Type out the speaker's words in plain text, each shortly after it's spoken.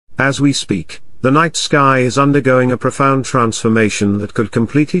As we speak, the night sky is undergoing a profound transformation that could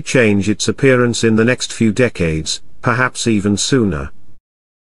completely change its appearance in the next few decades, perhaps even sooner.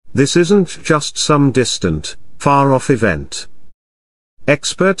 This isn't just some distant, far-off event.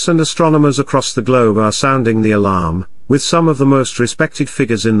 Experts and astronomers across the globe are sounding the alarm, with some of the most respected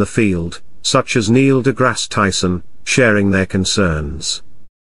figures in the field, such as Neil deGrasse Tyson, sharing their concerns.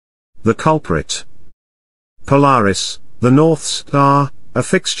 The culprit. Polaris, the North Star, a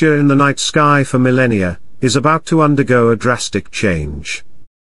fixture in the night sky for millennia, is about to undergo a drastic change.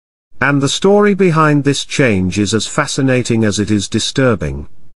 And the story behind this change is as fascinating as it is disturbing.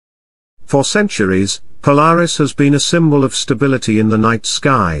 For centuries, Polaris has been a symbol of stability in the night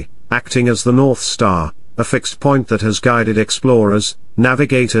sky, acting as the North Star, a fixed point that has guided explorers,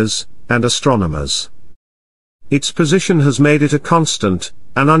 navigators, and astronomers. Its position has made it a constant,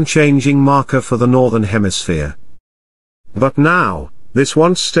 an unchanging marker for the Northern Hemisphere. But now, this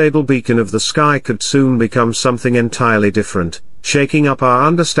once stable beacon of the sky could soon become something entirely different, shaking up our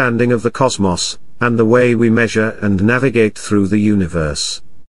understanding of the cosmos, and the way we measure and navigate through the universe.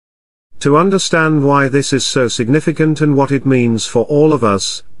 To understand why this is so significant and what it means for all of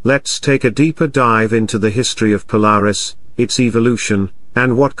us, let's take a deeper dive into the history of Polaris, its evolution,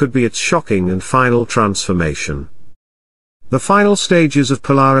 and what could be its shocking and final transformation. The final stages of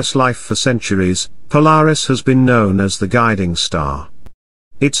Polaris life. For centuries, Polaris has been known as the guiding star.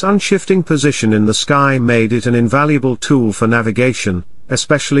 Its unshifting position in the sky made it an invaluable tool for navigation,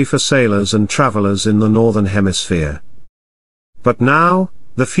 especially for sailors and travelers in the Northern Hemisphere. But now,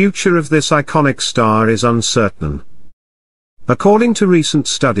 the future of this iconic star is uncertain. According to recent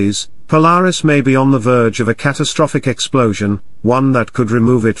studies, Polaris may be on the verge of a catastrophic explosion, one that could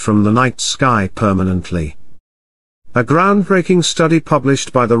remove it from the night sky permanently. A groundbreaking study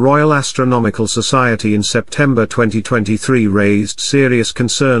published by the Royal Astronomical Society in September 2023 raised serious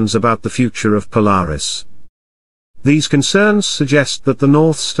concerns about the future of Polaris. These concerns suggest that the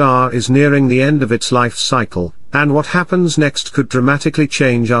North Star is nearing the end of its life cycle, and what happens next could dramatically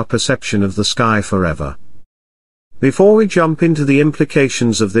change our perception of the sky forever. Before we jump into the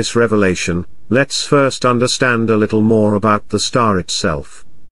implications of this revelation, let's first understand a little more about the star itself.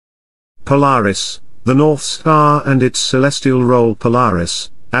 Polaris, the North Star, and its celestial role.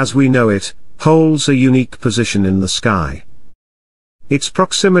 Polaris, as we know it, holds a unique position in the sky. Its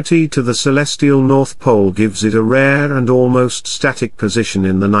proximity to the celestial North Pole gives it a rare and almost static position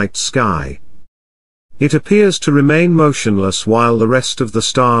in the night sky. It appears to remain motionless while the rest of the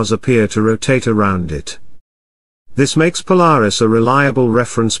stars appear to rotate around it. This makes Polaris a reliable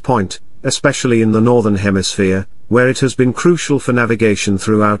reference point, especially in the Northern Hemisphere, where it has been crucial for navigation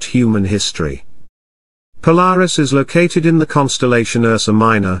throughout human history. Polaris is located in the constellation Ursa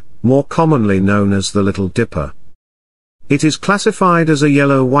Minor, more commonly known as the Little Dipper. It is classified as a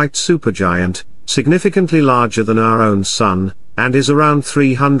yellow-white supergiant, significantly larger than our own Sun, and is around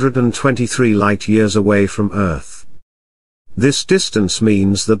 323 light-years away from Earth. This distance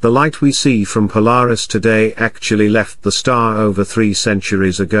means that the light we see from Polaris today actually left the star over 3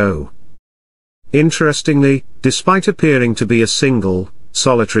 centuries ago. Interestingly, despite appearing to be a single,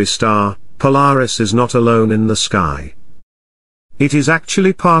 solitary star, Polaris is not alone in the sky. It is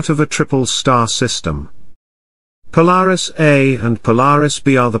actually part of a triple star system. Polaris A and Polaris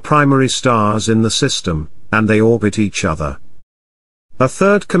B are the primary stars in the system, and they orbit each other. A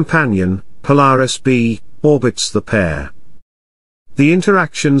third companion, Polaris B, orbits the pair. The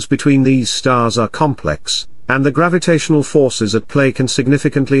interactions between these stars are complex, and the gravitational forces at play can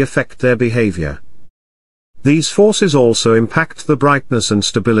significantly affect their behavior. These forces also impact the brightness and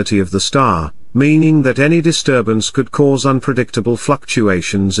stability of the star, meaning that any disturbance could cause unpredictable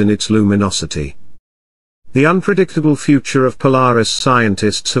fluctuations in its luminosity. The unpredictable future of Polaris.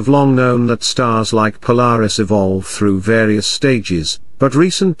 Scientists have long known that stars like Polaris evolve through various stages, but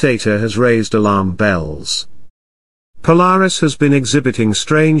recent data has raised alarm bells. Polaris has been exhibiting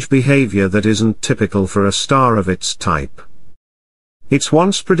strange behavior that isn't typical for a star of its type. Its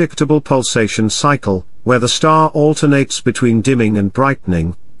once predictable pulsation cycle, where the star alternates between dimming and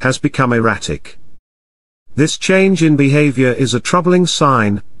brightening, has become erratic. This change in behavior is a troubling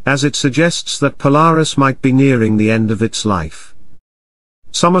sign, as it suggests that Polaris might be nearing the end of its life.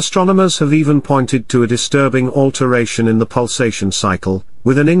 Some astronomers have even pointed to a disturbing alteration in the pulsation cycle,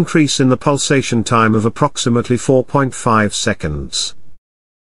 with an increase in the pulsation time of approximately 4.5 seconds.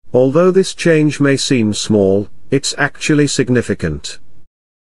 Although this change may seem small, it's actually significant.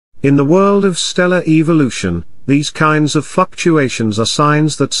 In the world of stellar evolution, these kinds of fluctuations are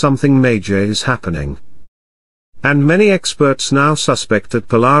signs that something major is happening. And many experts now suspect that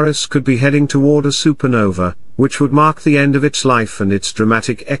Polaris could be heading toward a supernova, which would mark the end of its life and its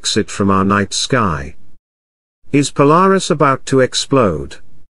dramatic exit from our night sky. Is Polaris about to explode?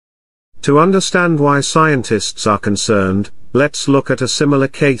 To understand why scientists are concerned, let's look at a similar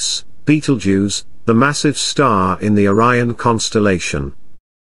case, Betelgeuse, the massive star in the Orion constellation.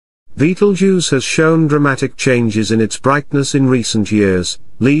 Betelgeuse has shown dramatic changes in its brightness in recent years,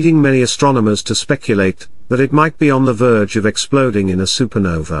 leading many astronomers to speculate that it might be on the verge of exploding in a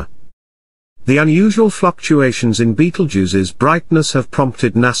supernova. The unusual fluctuations in Betelgeuse's brightness have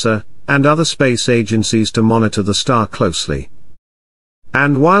prompted NASA and other space agencies to monitor the star closely.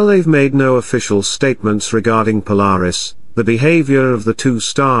 And while they've made no official statements regarding Polaris, the behavior of the two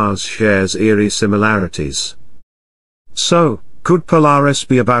stars shares eerie similarities. So, could Polaris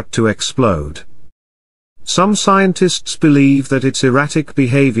be about to explode? Some scientists believe that its erratic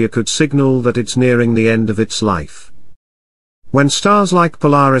behavior could signal that it's nearing the end of its life. When stars like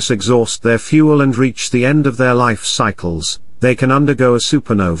Polaris exhaust their fuel and reach the end of their life cycles, they can undergo a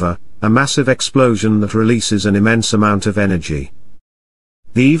supernova, a massive explosion that releases an immense amount of energy.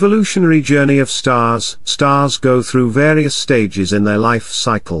 The evolutionary journey of stars go through various stages in their life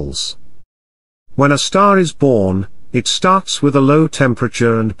cycles. When a star is born, it starts with a low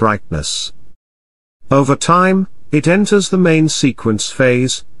temperature and brightness. Over time, it enters the main sequence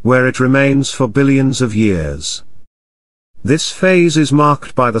phase, where it remains for billions of years. This phase is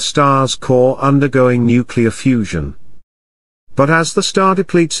marked by the star's core undergoing nuclear fusion. But as the star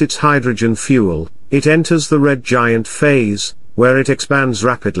depletes its hydrogen fuel, it enters the red giant phase, where it expands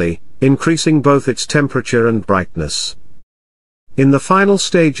rapidly, increasing both its temperature and brightness. In the final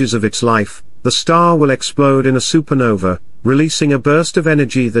stages of its life, the star will explode in a supernova, releasing a burst of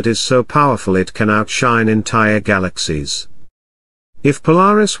energy that is so powerful it can outshine entire galaxies. If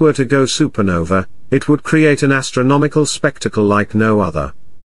Polaris were to go supernova, it would create an astronomical spectacle like no other.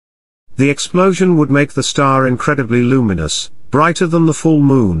 The explosion would make the star incredibly luminous, brighter than the full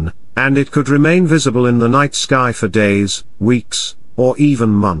moon, and it could remain visible in the night sky for days, weeks, or even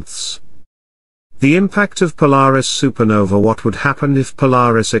months. The impact of Polaris supernova. What would happen if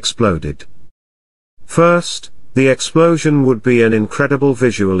Polaris exploded? First, the explosion would be an incredible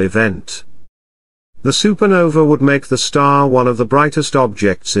visual event. The supernova would make the star one of the brightest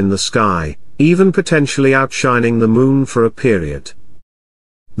objects in the sky, even potentially outshining the moon for a period.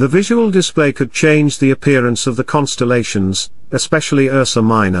 The visual display could change the appearance of the constellations, especially Ursa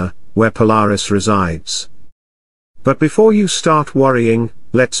Minor, where Polaris resides. But before you start worrying,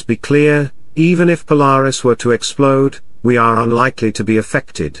 let's be clear, even if Polaris were to explode, we are unlikely to be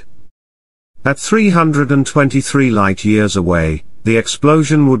affected. At 323 light-years away, the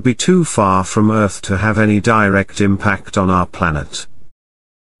explosion would be too far from Earth to have any direct impact on our planet.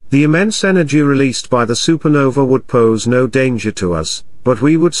 The immense energy released by the supernova would pose no danger to us, but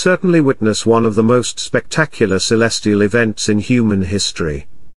we would certainly witness one of the most spectacular celestial events in human history.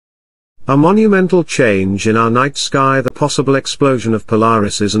 A monumental change in our night sky. The possible explosion of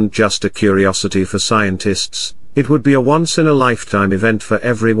Polaris isn't just a curiosity for scientists, it would be a once-in-a-lifetime event for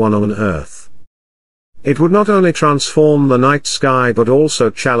everyone on Earth. It would not only transform the night sky but also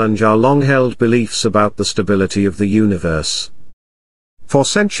challenge our long-held beliefs about the stability of the universe. For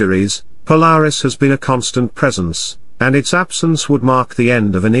centuries, Polaris has been a constant presence, and its absence would mark the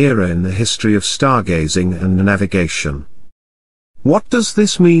end of an era in the history of stargazing and navigation. What does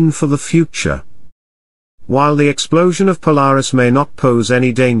this mean for the future? While the explosion of Polaris may not pose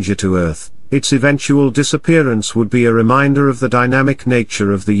any danger to Earth, its eventual disappearance would be a reminder of the dynamic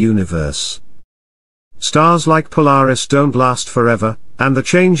nature of the universe. Stars like Polaris don't last forever, and the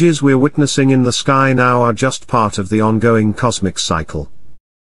changes we're witnessing in the sky now are just part of the ongoing cosmic cycle.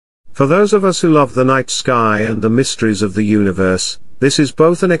 For those of us who love the night sky and the mysteries of the universe, this is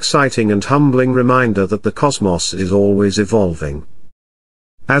both an exciting and humbling reminder that the cosmos is always evolving.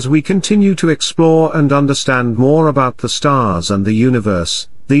 As we continue to explore and understand more about the stars and the universe,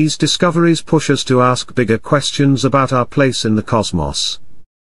 these discoveries push us to ask bigger questions about our place in the cosmos.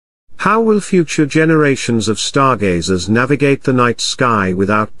 How will future generations of stargazers navigate the night sky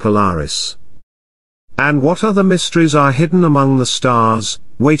without Polaris? And what other mysteries are hidden among the stars,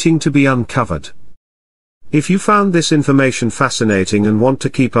 waiting to be uncovered? If you found this information fascinating and want to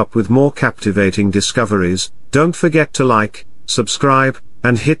keep up with more captivating discoveries, don't forget to like, subscribe,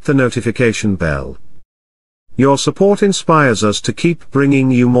 and hit the notification bell. Your support inspires us to keep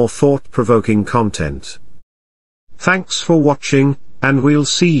bringing you more thought-provoking content. Thanks for watching, and we'll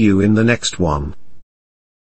see you in the next one.